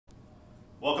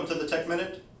Welcome to the Tech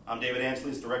Minute. I'm David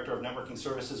Ansleys, Director of Networking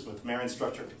Services with Maron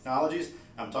Structured Technologies.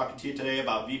 I'm talking to you today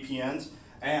about VPNs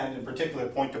and in particular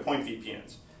point-to-point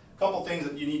VPNs. A couple things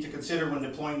that you need to consider when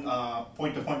deploying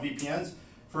point-to-point VPNs.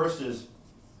 First is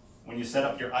when you set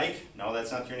up your IKE. No,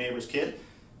 that's not your neighbor's kid.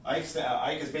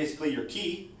 IKE is basically your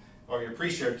key or your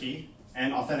pre-shared key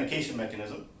and authentication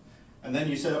mechanism. And then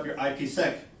you set up your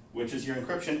IPsec, which is your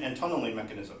encryption and tunneling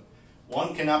mechanism.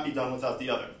 One cannot be done without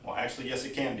the other. Well, actually, yes,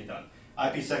 it can be done.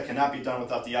 IPsec cannot be done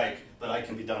without the IKE, but IKE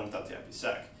can be done without the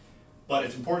IPsec. But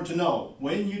it's important to know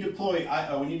when you deploy it in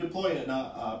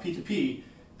a P2P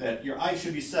that your IKE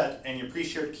should be set and your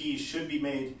pre-shared keys should be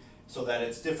made so that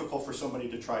it's difficult for somebody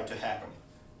to try to hack them.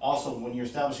 Also, when you're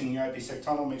establishing your IPsec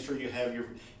tunnel, make sure you have your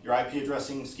IP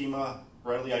addressing schema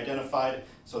readily identified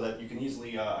so that you can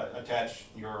easily attach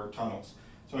your tunnels.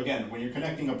 So again, when you're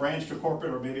connecting a branch to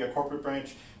corporate or maybe a corporate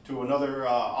branch to another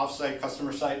off-site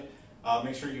customer site,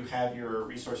 make sure you have your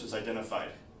resources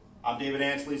identified. I'm David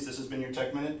Ansleys. This has been your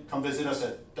Tech Minute. Come visit us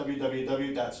at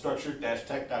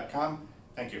www.structured-tech.com.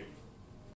 Thank you.